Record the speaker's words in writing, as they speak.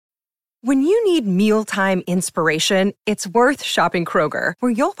When you need mealtime inspiration, it's worth shopping Kroger,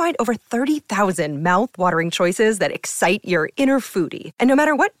 where you'll find over 30,000 mouth-watering choices that excite your inner foodie. And no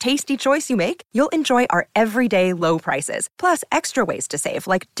matter what tasty choice you make, you'll enjoy our everyday low prices, plus extra ways to save,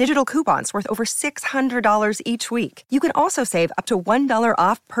 like digital coupons worth over $600 each week. You can also save up to $1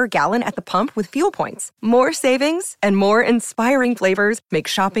 off per gallon at the pump with fuel points. More savings and more inspiring flavors make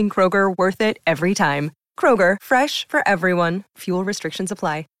shopping Kroger worth it every time. Kroger, fresh for everyone. Fuel restrictions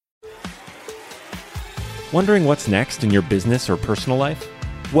apply. Wondering what's next in your business or personal life?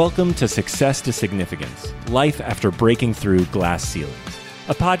 Welcome to Success to Significance, Life After Breaking Through Glass Ceilings,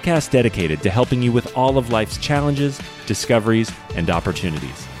 a podcast dedicated to helping you with all of life's challenges, discoveries, and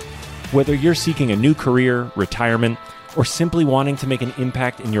opportunities. Whether you're seeking a new career, retirement, or simply wanting to make an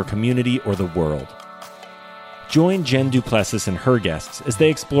impact in your community or the world. Join Jen Duplessis and her guests as they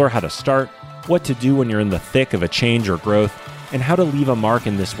explore how to start, what to do when you're in the thick of a change or growth, and how to leave a mark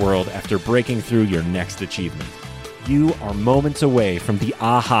in this world after breaking through your next achievement. You are moments away from the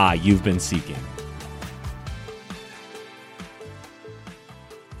aha you've been seeking.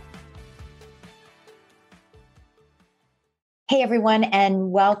 Hey, everyone,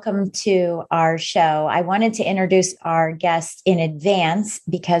 and welcome to our show. I wanted to introduce our guest in advance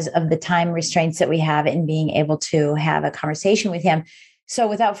because of the time restraints that we have in being able to have a conversation with him. So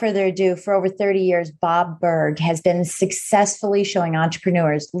without further ado, for over 30 years, Bob Burg has been successfully showing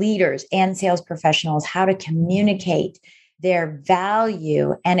entrepreneurs, leaders, and sales professionals how to communicate their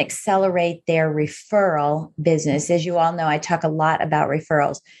value and accelerate their referral business. As you all know, I talk a lot about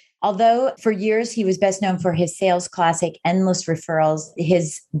referrals. Although for years he was best known for his sales classic, Endless Referrals,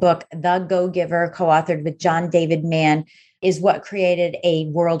 his book, The Go-Giver, co-authored with John David Mann, is what created a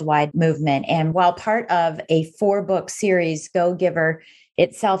worldwide movement. And while part of a 4-book series, Go-Giver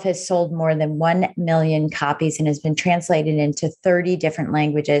itself has sold more than 1 million copies and has been translated into 30 different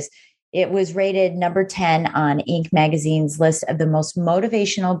languages. It was rated number 10 on Inc. magazine's list of the most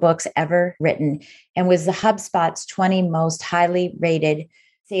motivational books ever written and was the HubSpot's 20 most highly rated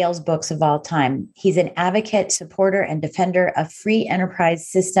sales books of all time. He's an advocate, supporter, and defender of free enterprise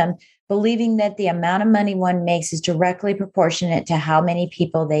system, believing that the amount of money one makes is directly proportionate to how many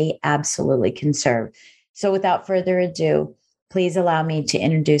people they absolutely can serve. So without further ado, please allow me to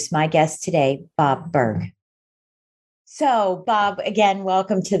introduce my guest today, Bob Burg. So, Bob, again,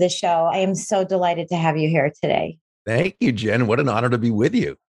 welcome to the show. I am so delighted to have you here today. Thank you, Jen. What an honor to be with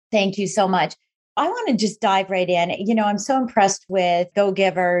you. Thank you so much. I want to just dive right in. You know, I'm so impressed with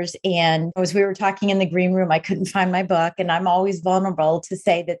Go-Givers. And as we were talking in the green room, I couldn't find my book. And I'm always vulnerable to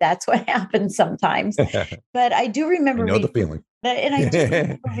say that that's what happens sometimes. But I do remember the feeling. And I do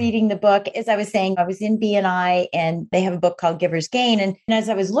remember reading the book. As I was saying, I was in BNI and they have a book called Giver's Gain. And as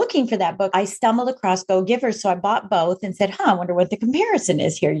I was looking for that book, I stumbled across Go-Givers. So I bought both and said, I wonder what the comparison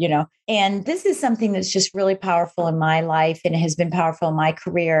is here, you know. And this is something that's just really powerful in my life and it has been powerful in my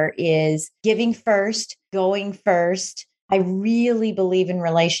career is giving first, going first. I really believe in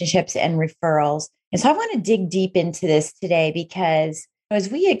relationships and referrals. And so I want to dig deep into this today because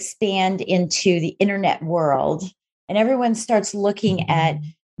as we expand into the internet world, and everyone starts looking at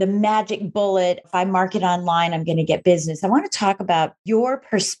the magic bullet. If I market online, I'm going to get business. I want to talk about your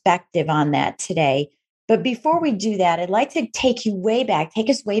perspective on that today. But before we do that, I'd like to take us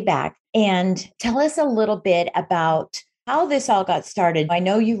way back and tell us a little bit about how this all got started. I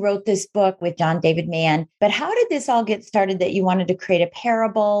know you wrote this book with John David Mann, but how did this all get started that you wanted to create a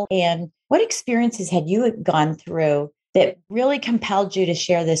parable? And what experiences had you gone through that really compelled you to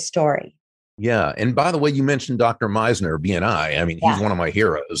share this story? Yeah. And by the way, you mentioned Dr. Meisner, BNI. I mean, he's one of my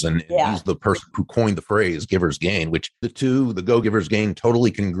heroes and he's the person who coined the phrase Giver's Gain, which the Go-Giver's Gain,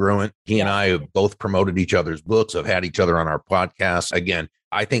 totally congruent. He and I have both promoted each other's books, have had each other on our podcast. Again,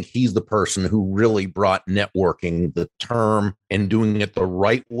 I think he's the person who really brought networking, the term, and doing it the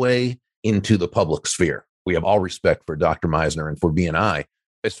right way into the public sphere. We have all respect for Dr. Meisner and for BNI.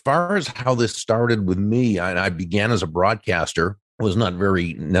 As far as how this started with me, I began as a broadcaster. Was not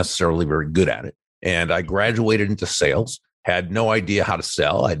necessarily very good at it. And I graduated into sales, had no idea how to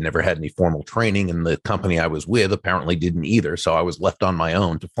sell. I'd never had any formal training, and the company I was with apparently didn't either. So I was left on my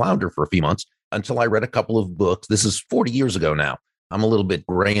own to flounder for a few months until I read a couple of books. This is 40 years ago now. I'm a little bit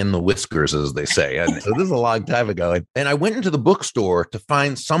gray in the whiskers, as they say. And so this is a long time ago. And I went into the bookstore to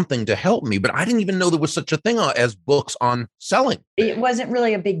find something to help me, but I didn't even know there was such a thing as books on selling. It wasn't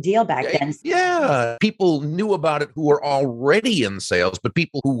really a big deal back then. Yeah. People knew about it who were already in sales, but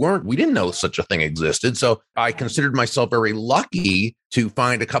people who weren't, we didn't know such a thing existed. So I considered myself very lucky to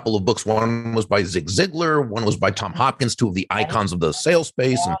find a couple of books. One was by Zig Ziglar. One was by Tom Hopkins, two of the icons of the sales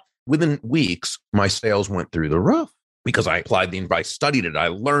space. And within weeks, my sales went through the roof. because I applied I studied it, I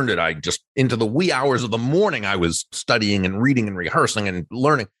learned it. I just into the wee hours of the morning, I was studying and reading and rehearsing and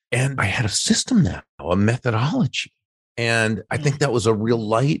learning. And I had a system now, a methodology. And I think that was a real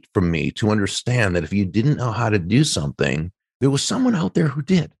light for me to understand that if you didn't know how to do something, there was someone out there who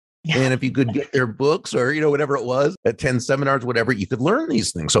did. Yeah. And if you could get their books or, whatever it was, attend seminars, whatever, you could learn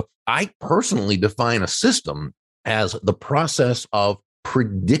these things. So I personally define a system as the process of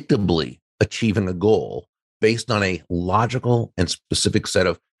predictably achieving a goal based on a logical and specific set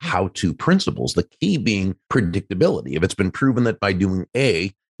of how-to principles, the key being predictability. If it's been proven that by doing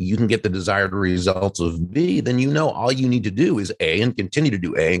A, you can get the desired results of B, then all you need to do is A and continue to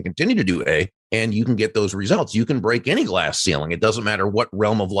do A and continue to do A, and you can get those results. You can break any glass ceiling. It doesn't matter what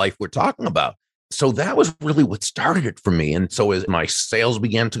realm of life we're talking about. So that was really what started it for me. And so as my sales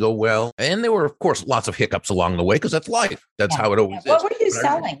began to go well, and there were, of course, lots of hiccups along the way because that's life. That's how it always is. What were you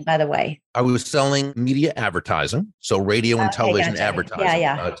selling, by the way? I was selling media advertising. So radio and television advertising.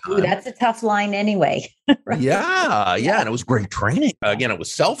 Yeah. Ooh, that's a tough line anyway. Right? Yeah. And it was great training. Again, it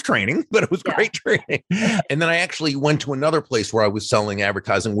was self-training, but it was great training. And then I actually went to another place where I was selling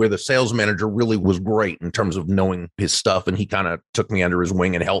advertising where the sales manager really was great in terms of knowing his stuff. And he kind of took me under his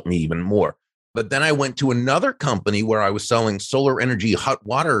wing and helped me even more. But then I went to another company where I was selling solar energy hot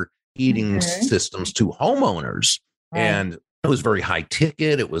water heating systems to homeowners. Right. And it was very high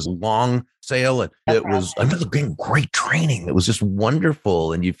ticket. It was long sale. And it was great training. It was just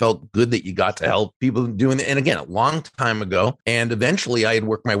wonderful. And you felt good that you got to help people doing it. And again, a long time ago. And eventually I had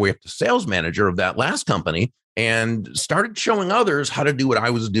worked my way up to sales manager of that last company and started showing others how to do what I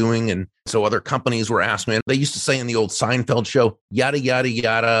was doing. And so other companies were asking me, they used to say in the old Seinfeld show, yada, yada,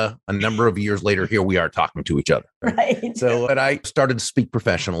 yada. A number of years later, here we are talking to each other. Right. So and I started to speak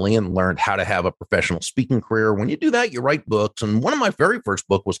professionally and learned how to have a professional speaking career. When you do that, you write books. And one of my very first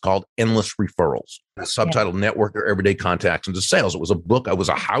books was called Endless Referrals, subtitled Network Your Everyday Contacts into Sales. It was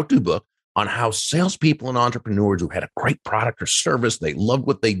a how-to book on how salespeople and entrepreneurs who had a great product or service, they loved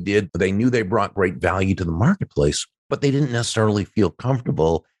what they did, they knew they brought great value to the marketplace, but they didn't necessarily feel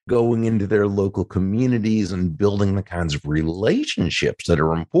comfortable going into their local communities and building the kinds of relationships that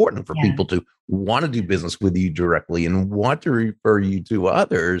are important for people to want to do business with you directly and want to refer you to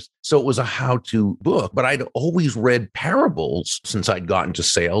others. So it was a how-to book, but I'd always read parables since I'd gotten to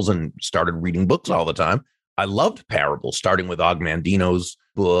sales and started reading books all the time. I loved parables, starting with Og Mandino's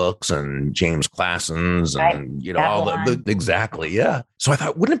books and James Classen's and, all the exactly. Yeah. So I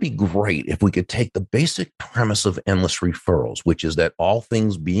thought, wouldn't it be great if we could take the basic premise of Endless Referrals, which is that all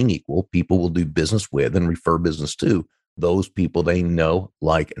things being equal, people will do business with and refer business to those people they know,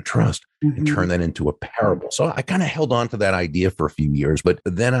 like, and trust, and turn that into a parable. So I kind of held on to that idea for a few years, but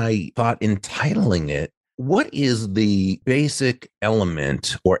then I thought entitling it, what is the basic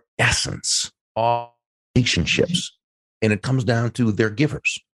element or essence of relationships? And it comes down to they're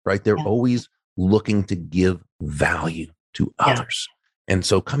givers, right? They're always looking to give value to others. And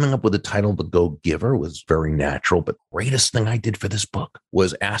so coming up with the title, The Go Giver, was very natural. But the greatest thing I did for this book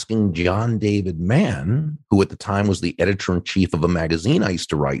was asking John David Mann, who at the time was the editor-in-chief of a magazine I used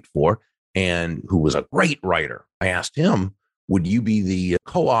to write for, and who was a great writer. I asked him, would you be the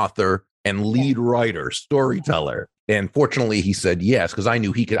co-author and lead writer, storyteller? And fortunately, he said yes, because I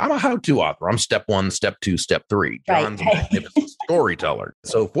knew he could. I'm a how-to author. I'm step 1, step 2, step 3. John's a magnificent storyteller.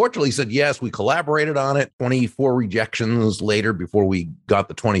 So fortunately, he said yes. We collaborated on it. 24 rejections later, before we got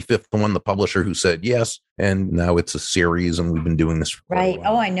the 25th one, the publisher who said yes. And now it's a series, and we've been doing this for right.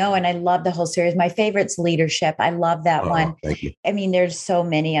 Oh, I know. And I love the whole series. My favorite's Leadership. I love that one. Thank you. I mean, there's so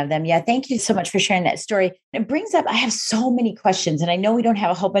many of them. Yeah. Thank you so much for sharing that story. It brings up, I have so many questions, and I know we don't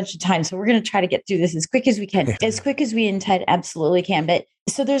have a whole bunch of time, so we're going to try to get through this as quick as we can, as quick as we absolutely can. But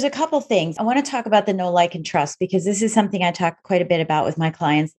so there's a couple things. I want to talk about the know, like, and trust, because this is something I talk quite a bit about with my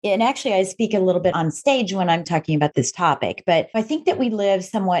clients. And actually, I speak a little bit on stage when I'm talking about this topic. But I think that we live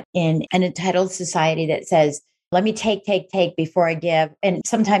somewhat in an entitled society that says, let me take before I give, and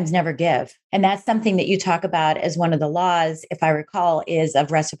sometimes never give. And that's something that you talk about as one of the laws, if I recall, is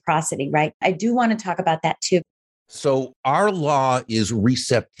of reciprocity, right? I do want to talk about that too. So our law is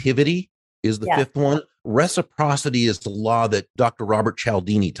receptivity is the fifth one. Reciprocity is the law that Dr. Robert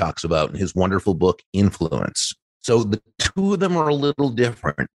Cialdini talks about in his wonderful book, Influence. So the two of them are a little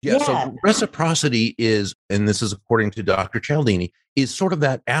different. So reciprocity is, and this is according to Dr. Cialdini, is sort of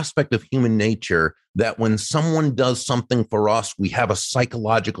that aspect of human nature that when someone does something for us, we have a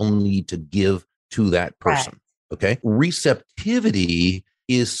psychological need to give to that person. Right. Okay. Receptivity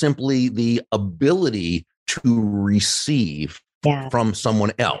is simply the ability to receive from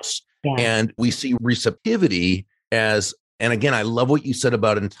someone else. Yeah. And we see receptivity as And again, I love what you said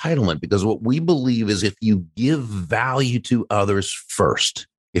about entitlement, because what we believe is if you give value to others first,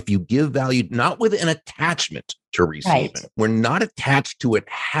 if you give value, not with an attachment to receiving, we're not attached to it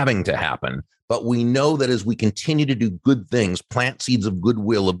having to happen, but we know that as we continue to do good things, plant seeds of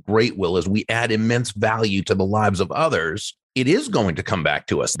goodwill, of great will, as we add immense value to the lives of others, it is going to come back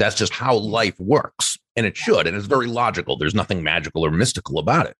to us. That's just how life works. And it should. And it's very logical. There's nothing magical or mystical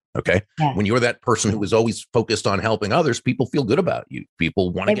about it. Okay. Yeah. When you're that person who is always focused on helping others, people feel good about you.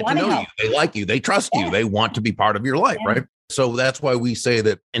 People want to get to know you. They like you. They trust you. They want to be part of your life. Right. So that's why we say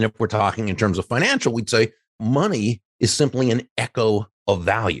that. And if we're talking in terms of financial, we'd say money is simply an echo of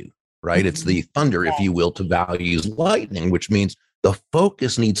value. Right. It's the thunder, if you will, to value's lightning, which means the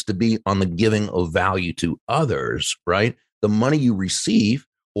focus needs to be on the giving of value to others. Right. The money you receive,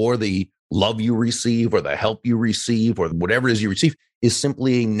 or the love you receive, or the help you receive, or whatever it is you receive, is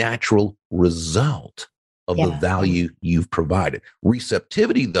simply a natural result of the value you've provided.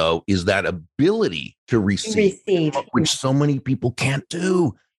 Receptivity, though, is that ability to receive. Which so many people can't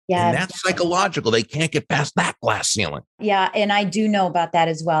do. Yeah, and that's psychological. They can't get past that glass ceiling. Yeah. And I do know about that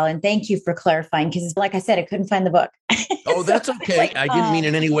as well. And thank you for clarifying, because like I said, I couldn't find the book. Oh, that's okay. I didn't mean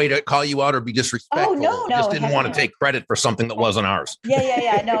in any way to call you out or be disrespectful. Oh, no. I just didn't want to take credit for something that wasn't ours.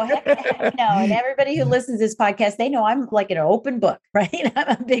 Yeah. No. And everybody who listens to this podcast, they know I'm like an open book, right?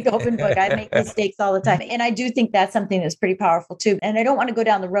 I'm a big open book. I make mistakes all the time. And I do think that's something that's pretty powerful too. And I don't want to go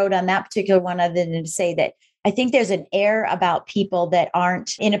down the road on that particular one other than to say that I think there's an air about people that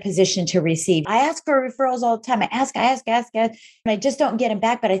aren't in a position to receive. I ask for referrals all the time. I ask, and I just don't get them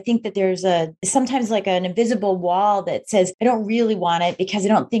back. But I think that there's sometimes like an invisible wall that says, I don't really want it because I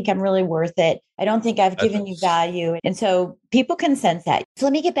don't think I'm really worth it. I don't think I've given you value. And so people can sense that. So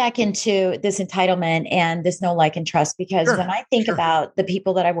let me get back into this entitlement and this know, like, and trust, because when I think about the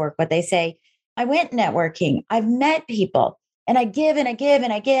people that I work with, they say, I went networking. I've met people. And I give and I give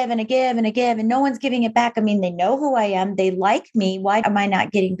and I give and I give and I give, and no one's giving it back. I mean, they know who I am. They like me. Why am I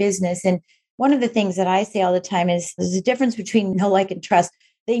not getting business? And one of the things that I say all the time is there's a difference between know, like, and trust.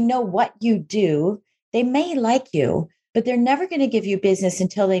 They know what you do. They may like you, but they're never going to give you business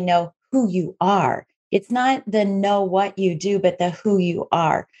until they know who you are. It's not the know what you do, but the who you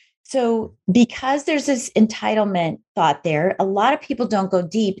are. So because there's this entitlement thought there, a lot of people don't go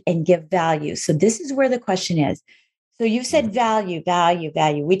deep and give value. So this is where the question is. So you said value.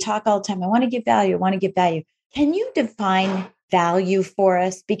 We talk all the time. I want to give value. Can you define value for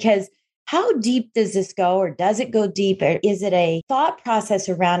us? Because how deep does this go, or does it go deep? Or is it a thought process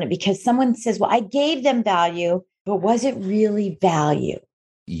around it? Because someone says, well, I gave them value, but was it really value?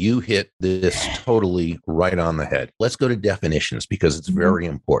 You hit this totally right on the head. Let's go to definitions, because it's very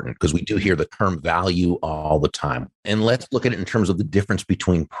important, because we do hear the term value all the time. And let's look at it in terms of the difference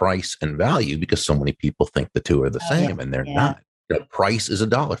between price and value, because so many people think the two are the same, and they're not. The price is a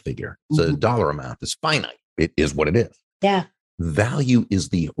dollar figure. It's a dollar amount. It's finite. It is what it is. Yeah. Value is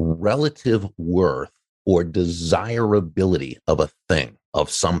the relative worth or desirability of a thing, of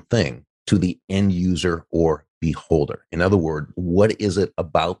something, to the end user or beholder. In other words, what is it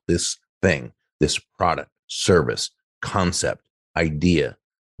about this thing, this product, service, concept, idea,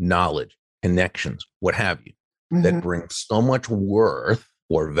 knowledge, connections, what have you, that brings so much worth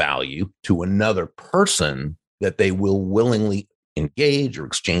or value to another person that they will willingly engage or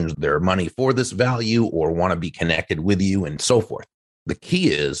exchange their money for this value, or want to be connected with you, and so forth. The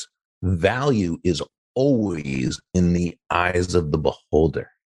key is value is always in the eyes of the beholder.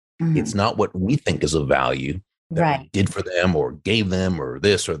 It's not what we think is a value that we did for them or gave them or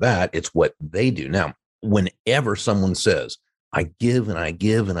this or that. It's what they do. Now, whenever someone says, I give and I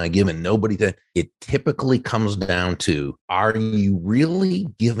give and I give, and nobody, it typically comes down to, are you really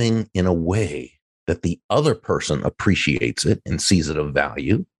giving in a way that the other person appreciates it and sees it of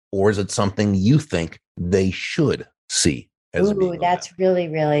value? Or is it something you think they should see as being that's really,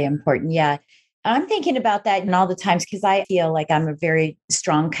 really important. Yeah. I'm thinking about that in all the times, because I feel like I'm a very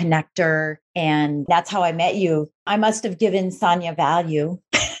strong connector, and that's how I met you. I must have given Sonia value,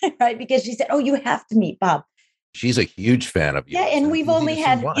 right? Because she said, oh, you have to meet Bob. She's a huge fan of you. Yeah. And we've only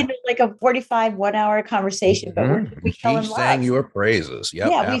had, like a 45 1-hour conversation, but we fell in love. She sang your praises. Yep,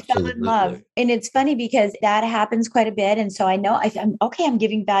 yeah, we fell in love. And it's funny because that happens quite a bit. And so I know I'm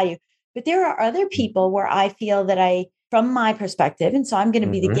giving value, but there are other people where I feel that from my perspective, and so I'm going to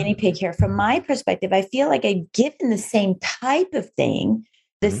be the guinea pig here. From my perspective, I feel like I've given the same type of thing,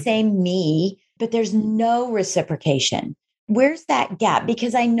 the same me, but there's no reciprocation. Where's that gap?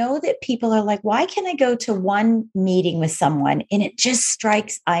 Because I know that people are like, why can I go to one meeting with someone and it just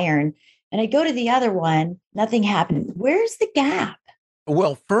strikes iron, and I go to the other one, nothing happened? Where's the gap?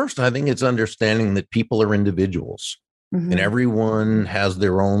 Well, first, I think it's understanding that people are individuals. and everyone has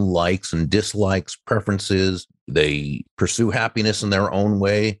their own likes and dislikes, preferences. They pursue happiness in their own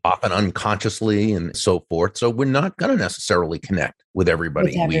way, often unconsciously and so forth. So we're not going to necessarily connect with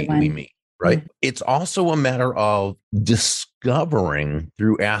everybody we meet. Right. Mm-hmm. It's also a matter of discovering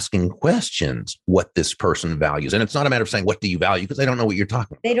through asking questions what this person values. And it's not a matter of saying, what do you value? Because they don't know what you're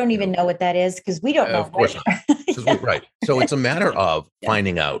talking about. They don't even know what that is because we don't know. Of course not. Right. So it's a matter of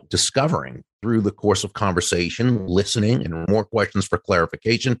finding out, discovering through the course of conversation, listening, and more questions for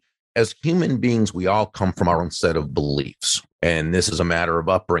clarification. As human beings, we all come from our own set of beliefs. And this is a matter of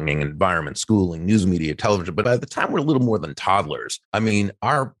upbringing, environment, schooling, news media, television. But by the time we're a little more than toddlers, I mean,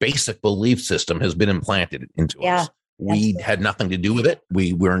 our basic belief system has been implanted into us. We had nothing to do with it.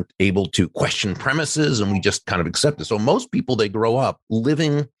 We weren't able to question premises, and we just kind of accept it. So most people, they grow up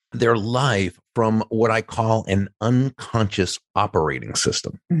living their life from what I call an unconscious operating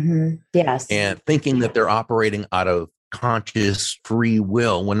system. Mm-hmm. Yes. And thinking that they're operating out of conscious free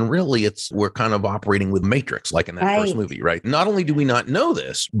will, when really we're kind of operating with Matrix, like in that first movie, right? Not only do we not know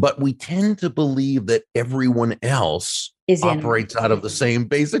this, but we tend to believe that everyone else operates out of the same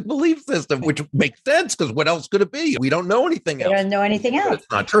basic belief system, which makes sense because what else could it be? We don't know anything else. We don't know anything else. But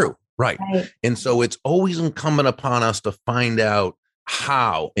it's not true. Right. And so it's always incumbent upon us to find out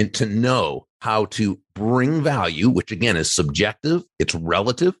how and to know how to bring value, which again is subjective, it's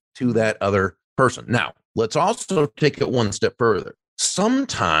relative to that other person. Now, let's also take it one step further.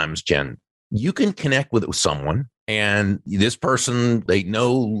 Sometimes, Jen, you can connect with someone and this person, they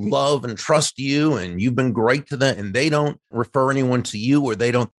know, love, and trust you, and you've been great to them, and they don't refer anyone to you, or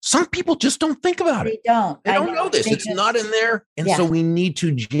they don't. Some people just don't think about it. They don't know this. It's not in there. And so we need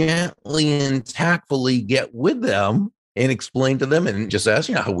to gently and tactfully get with them and explain to them and just ask,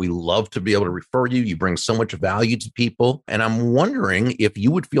 how we love to be able to refer you. You bring so much value to people. And I'm wondering if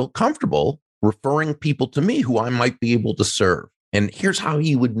you would feel comfortable referring people to me who I might be able to serve. And here's how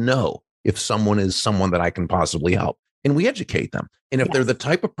you would know if someone is someone that I can possibly help. And we educate them. And if they're the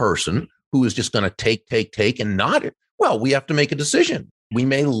type of person who is just going to take and not, well, we have to make a decision. We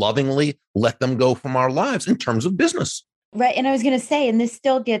may lovingly let them go from our lives in terms of business. Right. And I was going to say, and this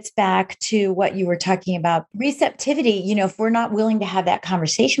still gets back to what you were talking about, receptivity. If we're not willing to have that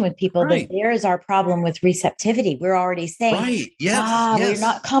conversation with people, then there is our problem with receptivity. We're already saying, we're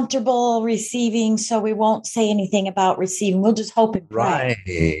not comfortable receiving, so we won't say anything about receiving. We'll just hope and pray.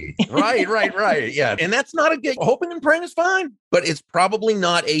 Right. Yeah. And that's not a good, hoping and praying is fine, but it's probably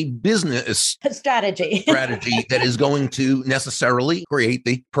not a business strategy that is going to necessarily create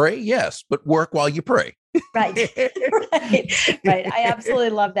the pray. Yes, but work while you pray. Right. I absolutely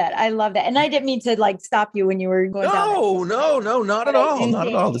love that. I love that. And I didn't mean to stop you when you were going down. No, not at all. Not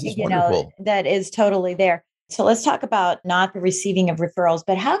at all. This is wonderful. That is totally there. So let's talk about not the receiving of referrals,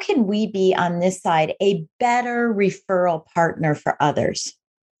 but how can we be on this side a better referral partner for others?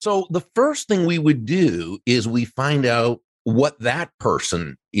 So the first thing we would do is we find out what that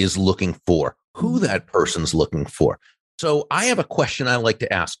person is looking for, who that person's looking for. So I have a question I like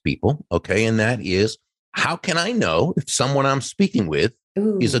to ask people, okay, and that is, how can I know if someone I'm speaking with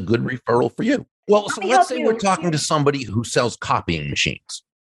is a good referral for you? Well, so let's say we're talking to somebody who sells copying machines.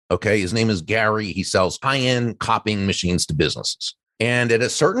 Okay, his name is Gary. He sells high-end copying machines to businesses. And at a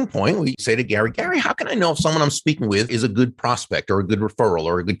certain point, we say to Gary, how can I know if someone I'm speaking with is a good prospect or a good referral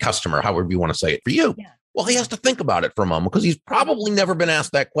or a good customer, however you want to say it for you? Yeah. Well, he has to think about it for a moment because he's probably never been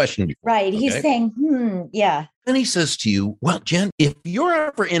asked that question before. Right. He's saying, yeah. Then he says to you, well, Jen, if you're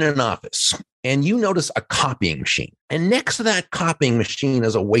ever in an office and you notice a copying machine, and next to that copying machine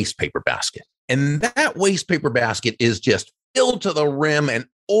is a waste paper basket, and that waste paper basket is just filled to the rim and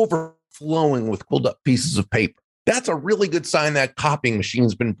overflowing with pulled up pieces of paper, that's a really good sign that copying machine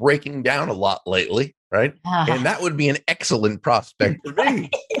has been breaking down a lot lately, right? And that would be an excellent prospect for me.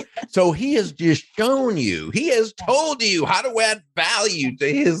 So he has just shown you, he has told you how to add value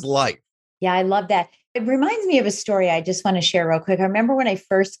to his life. Yeah, I love that. It reminds me of a story I just want to share real quick. I remember when I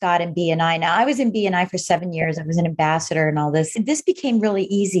first got in BNI. Now, I was in BNI for 7 years. I was an ambassador and all this. This became really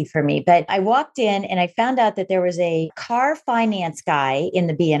easy for me. But I walked in and I found out that there was a car finance guy in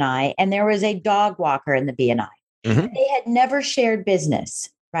the BNI and there was a dog walker in the BNI. Mm-hmm. They had never shared business,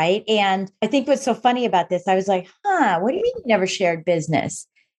 right? And I think what's so funny about this, I was like, what do you mean you never shared business?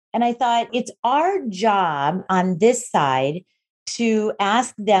 And I thought it's our job on this side to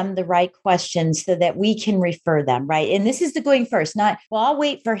ask them the right questions so that we can refer them, right? And this is the going first, not, well, I'll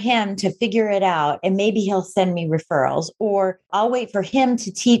wait for him to figure it out and maybe he'll send me referrals, or I'll wait for him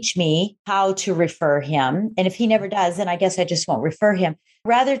to teach me how to refer him. And if he never does, then I guess I just won't refer him.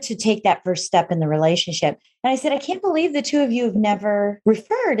 Rather to take that first step in the relationship. And I said, I can't believe the two of you have never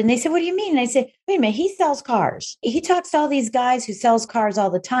referred. And they said, what do you mean? And I said, wait a minute, he sells cars. He talks to all these guys who sells cars all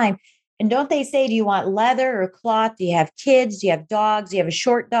the time. And don't they say, do you want leather or cloth? Do you have kids? Do you have dogs? Do you have a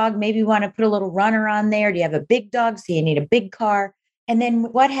short dog? Maybe you want to put a little runner on there. Do you have a big dog? So you need a big car. And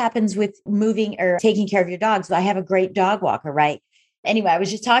then what happens with moving or taking care of your dogs? Well, I have a great dog walker, right? Anyway, I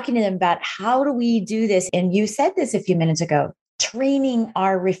was just talking to them about how do we do this? And you said this a few minutes ago. Training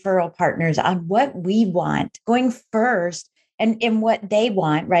our referral partners on what we want, going first and what they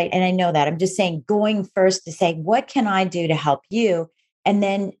want, right? And I know that. I'm just saying going first to say, what can I do to help you? And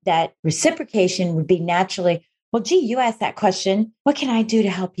then that reciprocation would be naturally, well, gee, you asked that question. What can I do to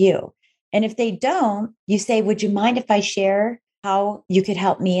help you? And if they don't, you say, would you mind if I share how you could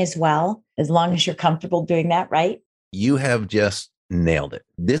help me as well, as long as you're comfortable doing that, right? You have just nailed it.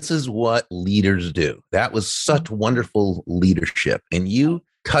 This is what leaders do. That was such wonderful leadership. And you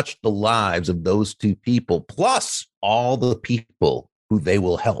touched the lives of those two people, plus all the people who they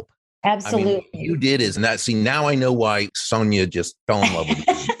will help. Absolutely. I mean, you did is not. See, now I know why Sonia just fell in love with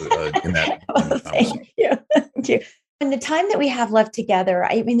you in that. Well, thank you. Thank you. In the time that we have left together,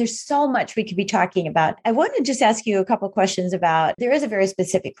 I mean, there's so much we could be talking about. I want to just ask you a couple of questions about, there is a very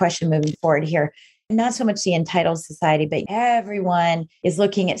specific question moving forward here. Not so much the entitled society, but everyone is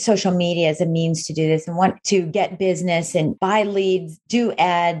looking at social media as a means to do this and want to get business and buy leads, do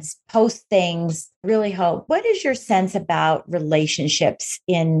ads, post things, really hope. What is your sense about relationships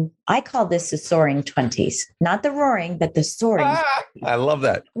in, I call this the soaring 20s, not the roaring, but the soaring. I love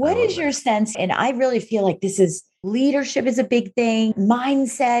that. What is your sense? And I really feel like this is leadership is a big thing.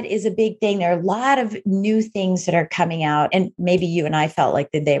 Mindset is a big thing. There are a lot of new things that are coming out. And maybe you and I felt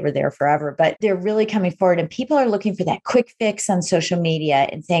like that they were there forever, but they're really coming forward. And people are looking for that quick fix on social media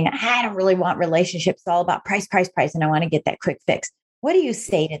and saying, I don't really want relationships. It's all about price, price, price. And I want to get that quick fix. What do you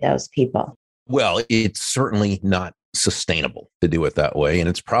say to those people? Well, it's certainly not sustainable to do it that way. And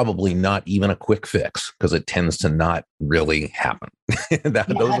it's probably not even a quick fix because it tends to not really happen. Those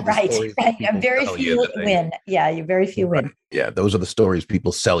are the stories right. Very few win. Yeah, you very few win. Yeah, those are the stories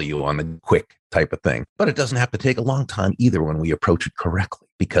people sell you on the quick type of thing. But it doesn't have to take a long time either when we approach it correctly.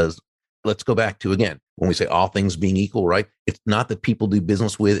 Because let's go back to, again, when we say all things being equal, right? It's not that people do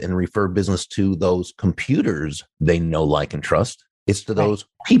business with and refer business to those computers they know, like, and trust. It's to those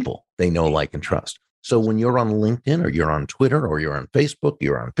people they know, like, and trust. So when you're on LinkedIn or you're on Twitter or you're on Facebook,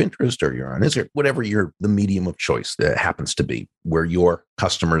 you're on Pinterest or you're on Instagram, whatever the medium of choice that happens to be, where your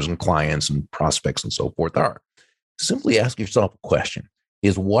customers and clients and prospects and so forth are, simply ask yourself a question.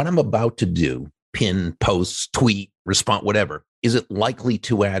 Is what I'm about to do, pin, post, tweet, respond, whatever, is it likely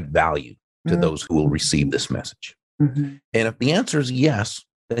to add value to those who will receive this message? And if the answer is yes,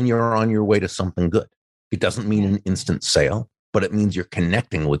 then you're on your way to something good. It doesn't mean an instant sale, but it means you're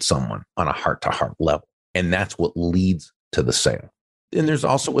connecting with someone on a heart-to-heart level. And that's what leads to the sale. And there's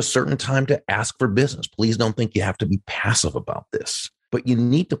also a certain time to ask for business. Please don't think you have to be passive about this, but you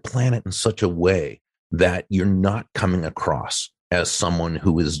need to plan it in such a way that you're not coming across as someone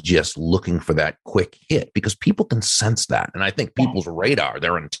who is just looking for that quick hit, because people can sense that. And I think people's radar,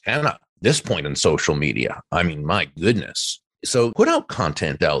 their antenna, at this point in social media, I mean, my goodness. So put out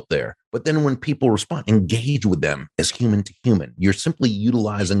content out there, but then when people respond, engage with them as human to human. You're simply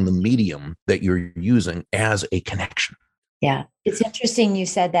utilizing the medium that you're using as a connection. Yeah. It's interesting you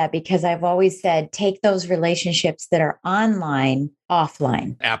said that, because I've always said, take those relationships that are online,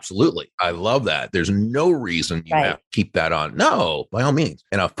 offline. Absolutely. I love that. There's no reason you have to keep that on. No, by all means.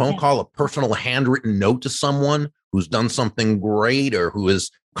 And a phone call, a personal handwritten note to someone who's done something great or who has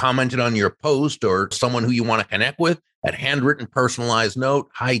commented on your post, or someone who you want to connect with, that handwritten personalized note.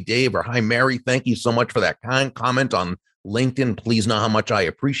 Hi, Dave, or hi, Mary. Thank you so much for that kind comment on LinkedIn. Please know how much I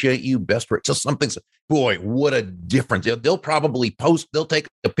appreciate you. Best for just something. Boy, what a difference. They'll probably post. They'll take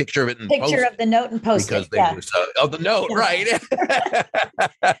a picture of it and picture of the note and post because it. They of the note, right?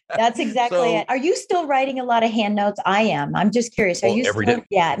 That's exactly it. Are you still writing a lot of hand notes? I am. I'm just curious. Are you every still, day?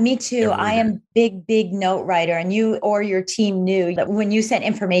 Yeah, me too. I am big note writer. And you or your team knew that when you sent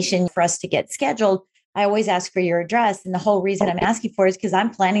information for us to get scheduled, I always ask for your address. And the whole reason I'm asking for it is because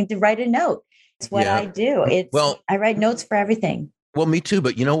I'm planning to write a note. It's what I do. I write notes for everything. Well, me too.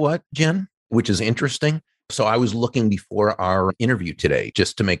 But you know what, Jen, which is interesting. So I was looking before our interview today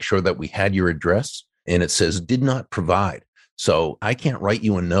just to make sure that we had your address, and it says did not provide. So I can't write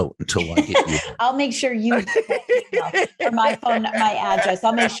you a note until I get you. I'll make sure you get that email or my phone, my address.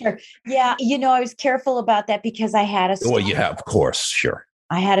 I'll make sure. Yeah. I was careful about that because I had a stalker. Well, yeah, of course. Sure.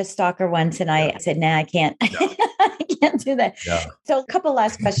 I had a stalker once and I said, nah, I can't. No. I can't do that. No. So a couple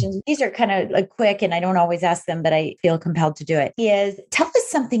last questions. These are kind of quick and I don't always ask them, but I feel compelled to do it. Tell us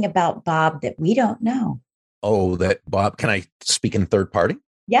something about Bob that we don't know. Oh, that Bob, can I speak in third party?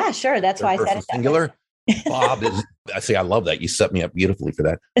 Yeah, sure. That's why I said it. Singular. Bob is, I love that. You set me up beautifully for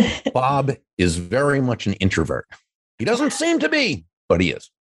that. Bob is very much an introvert. He doesn't seem to be, but he is.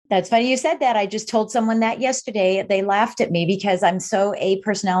 That's funny you said that. I just told someone that yesterday. They laughed at me because I'm so a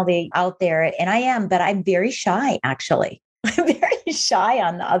personality out there, and I am, but I'm very shy, actually. I'm very shy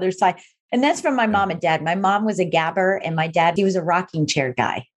on the other side. And that's from my mom and dad. My mom was a gabber, and my dad, he was a rocking chair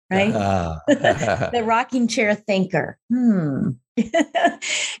guy, right? The rocking chair thinker.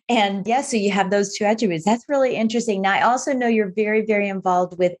 And so you have those two attributes. That's really interesting. Now, I also know you're very, very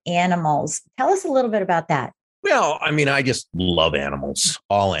involved with animals. Tell us a little bit about that. Well, I just love animals,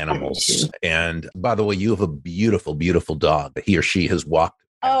 all animals. And by the way, you have a beautiful, beautiful dog. He or she has walked.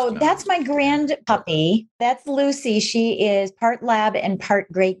 Oh, that's my grand puppy. That's Lucy. She is part lab and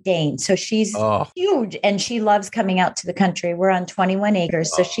part Great Dane. So she's huge and she loves coming out to the country. We're on 21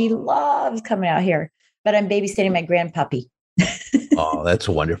 acres. So she loves coming out here, but I'm babysitting my grand puppy. Oh, that's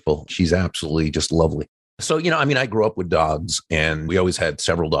wonderful. She's absolutely just lovely. So, I grew up with dogs and we always had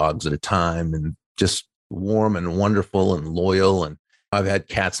several dogs at a time and just warm and wonderful and loyal. And I've had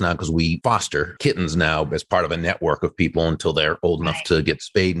cats now because we foster kittens now as part of a network of people until they're old enough to get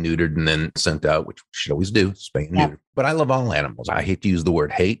spayed, neutered, and then sent out, which we should always do, spay and neuter. But I love all animals. I hate to use the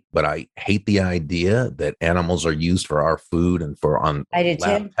word hate, but I hate the idea that animals are used for our food and for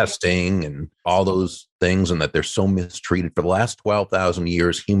lab testing and all those things, and that they're so mistreated. For the last 12,000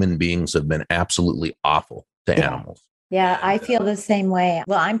 years, human beings have been absolutely awful to animals. Yeah, I feel the same way.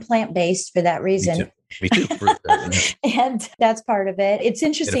 Well, I'm plant-based for that reason. Me too. And that's part of it. It's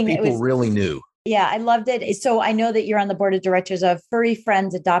interesting. And if people really knew. Yeah, I loved it. So I know that you're on the board of directors of Furry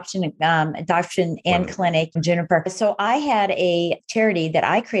Friends Adoption and Clinic, Juniper. So I had a charity that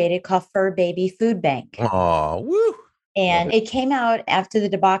I created called Fur Baby Food Bank. Oh, woo. And it came out after the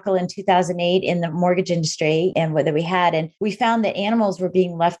debacle in 2008 in the mortgage industry and what we had. And we found that animals were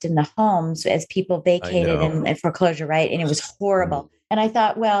being left in the homes as people vacated and foreclosure, right? And it was horrible. And I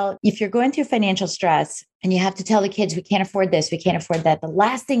thought, well, if you're going through financial stress and you have to tell the kids, we can't afford this, we can't afford that. The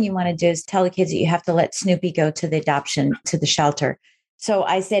last thing you want to do is tell the kids that you have to let Snoopy go to the adoption, to the shelter. So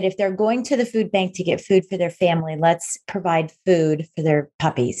I said, if they're going to the food bank to get food for their family, let's provide food for their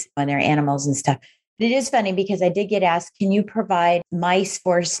puppies and their animals and stuff. It is funny because I did get asked, can you provide mice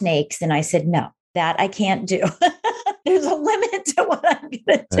for snakes? And I said, no, that I can't do. There's a limit to what I'm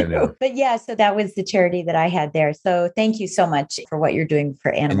going to do. But yeah, so that was the charity that I had there. So thank you so much for what you're doing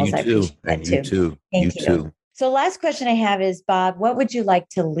for animals. And you too. And you too. Thank you. So last question I have is, Bob, what would you like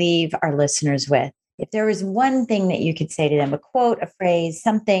to leave our listeners with? If there was one thing that you could say to them, a quote, a phrase,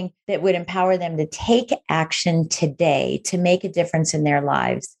 something that would empower them to take action today to make a difference in their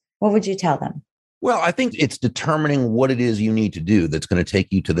lives, what would you tell them? Well, I think it's determining what it is you need to do that's going to take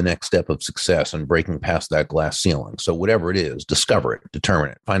you to the next step of success and breaking past that glass ceiling. So whatever it is, discover it,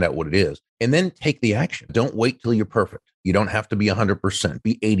 determine it, find out what it is, and then take the action. Don't wait till you're perfect. You don't have to be 100%,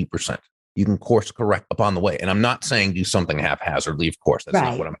 be 80%. You can course correct upon the way. And I'm not saying do something haphazardly, of course. That's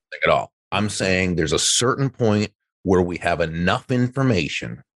not what I'm saying at all. I'm saying there's a certain point where we have enough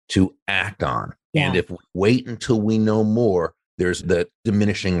information to act on. Yeah. And if we wait until we know more, there's the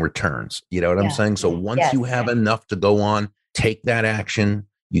diminishing returns. You know what I'm saying? So once you have enough to go on, take that action.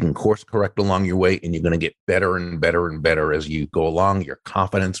 You can course correct along your way, and you're going to get better and better and better as you go along. Your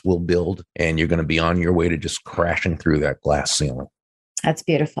confidence will build, and you're going to be on your way to just crashing through that glass ceiling. That's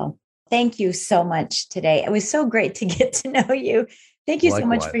beautiful. Thank you so much today. It was so great to get to know you. Thank you so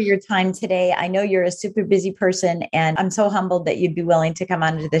much for your time today. I know you're a super busy person, and I'm so humbled that you'd be willing to come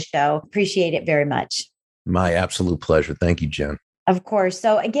onto the show. Appreciate it very much. My absolute pleasure. Thank you, Jen. Of course.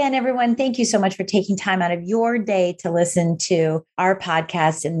 So again, everyone, thank you so much for taking time out of your day to listen to our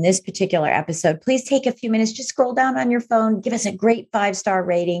podcast in this particular episode. Please take a few minutes, just scroll down on your phone, give us a great 5-star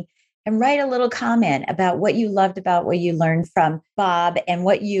rating, and write a little comment about what you loved about what you learned from Bob and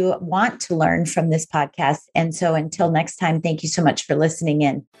what you want to learn from this podcast. And so until next time, thank you so much for listening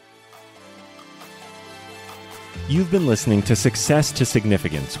in. You've been listening to Success to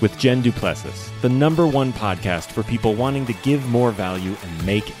Significance with Jen Duplessis, the #1 podcast for people wanting to give more value and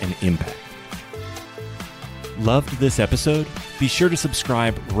make an impact. Loved this episode? Be sure to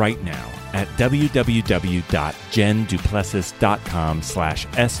subscribe right now at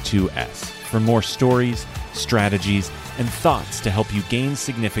www.jenduplessis.com/S2S for more stories, strategies, and thoughts to help you gain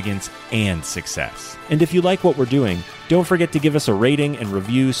significance and success. And if you like what we're doing, don't forget to give us a rating and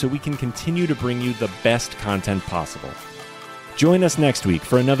review so we can continue to bring you the best content possible. Join us next week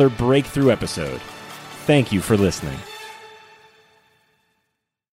for another breakthrough episode. Thank you for listening.